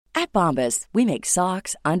At Bombas, we make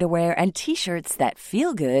socks, underwear, and T-shirts that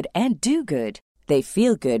feel good and do good. They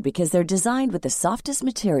feel good because they're designed with the softest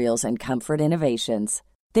materials and comfort innovations.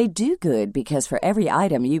 They do good because for every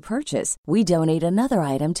item you purchase, we donate another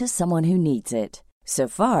item to someone who needs it. So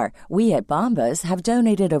far, we at Bombas have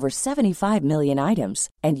donated over 75 million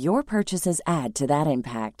items, and your purchases add to that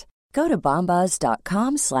impact. Go to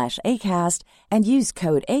bombas.com/ACAST and use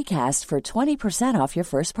code ACAST for 20% off your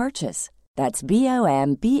first purchase. That's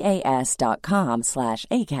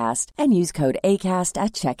BOMBAS.com/ACAST and use code ACAST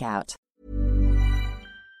at checkout.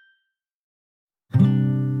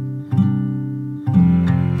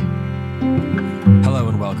 Hello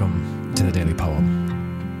and welcome to the Daily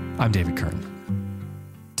Poem. I'm David Kern.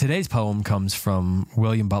 Today's poem comes from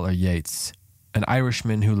William Butler Yeats, an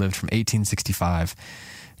Irishman who lived from 1865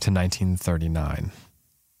 to 1939.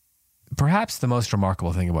 Perhaps the most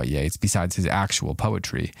remarkable thing about Yeats, besides his actual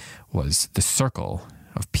poetry, was the circle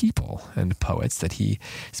of people and poets that he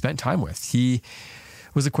spent time with. He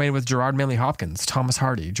was acquainted with Gerard Manley Hopkins, Thomas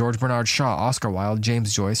Hardy, George Bernard Shaw, Oscar Wilde,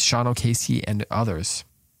 James Joyce, Sean O'Casey, and others.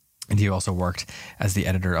 And he also worked as the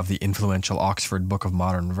editor of the influential Oxford Book of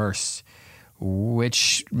Modern Verse,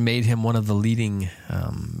 which made him one of the leading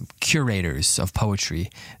curators of poetry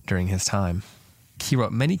during his time. He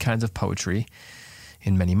wrote many kinds of poetry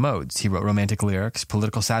in many modes. He wrote romantic lyrics,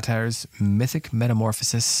 political satires, mythic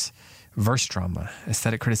metamorphosis, verse drama,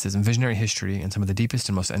 aesthetic criticism, visionary history, and some of the deepest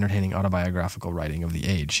and most entertaining autobiographical writing of the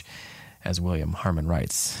age, as William Harmon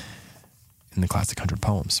writes in the classic 100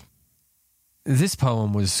 Poems. This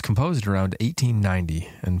poem was composed around 1890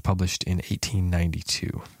 and published in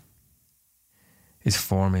 1892. Its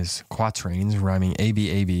form is quatrains rhyming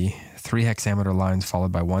ABAB, 3 hexameter lines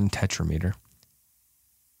followed by 1 tetrameter.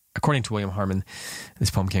 According to William Harmon,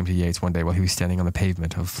 this poem came to Yeats one day while he was standing on the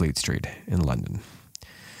pavement of Fleet Street in London,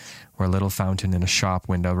 where a little fountain in a shop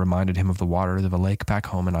window reminded him of the waters of a lake back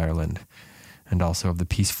home in Ireland, and also of the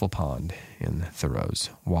peaceful pond in Thoreau's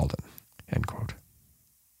Walden. End quote.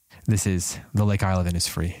 This is The Lake Isle of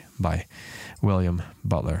Innisfree by William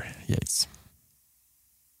Butler Yeats.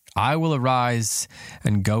 I will arise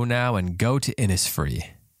and go now and go to Innisfree,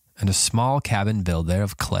 and a small cabin build there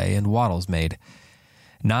of clay and wattles made.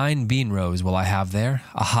 9 bean rows will I have there,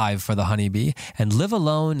 a hive for the honey bee, and live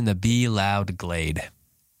alone in the bee-loud glade.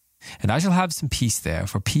 And I shall have some peace there,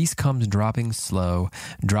 for peace comes dropping slow,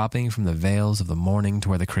 dropping from the vales of the morning to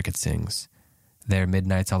where the cricket sings. There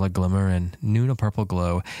midnight's all a glimmer, and noon a purple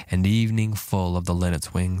glow, and evening full of the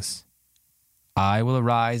linnet's wings. I will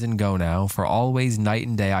arise and go now, for always night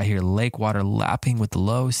and day I hear lake water lapping with the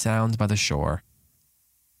low sounds by the shore.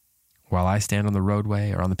 While I stand on the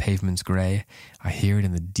roadway or on the pavement's gray, I hear it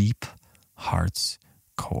in the deep heart's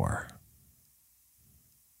core.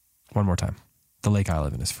 One more time. The Lake Isle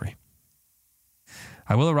of Innisfree.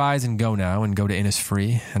 I will arise and go now and go to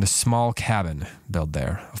Innisfree, and a small cabin build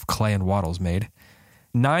there, of clay and wattles made.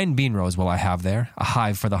 9 bean rows will I have there, a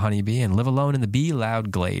hive for the honey bee, and live alone in the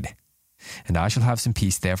bee-loud glade. And I shall have some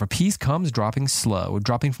peace there, for peace comes dropping slow,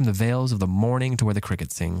 dropping from the vales of the morning to where the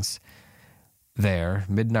cricket sings. There,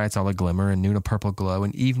 midnight's all a glimmer, and noon a purple glow,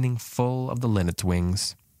 and evening full of the linnet's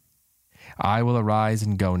wings. I will arise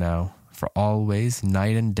and go now, for always,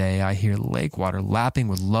 night and day, I hear lake water lapping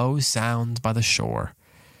with low sounds by the shore.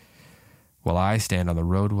 While I stand on the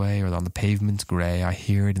roadway or on the pavement's gray, I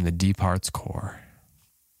hear it in the deep heart's core.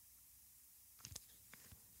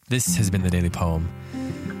 This has been the Daily Poem,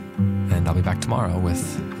 and I'll be back tomorrow with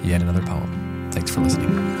yet another poem. Thanks for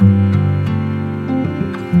listening.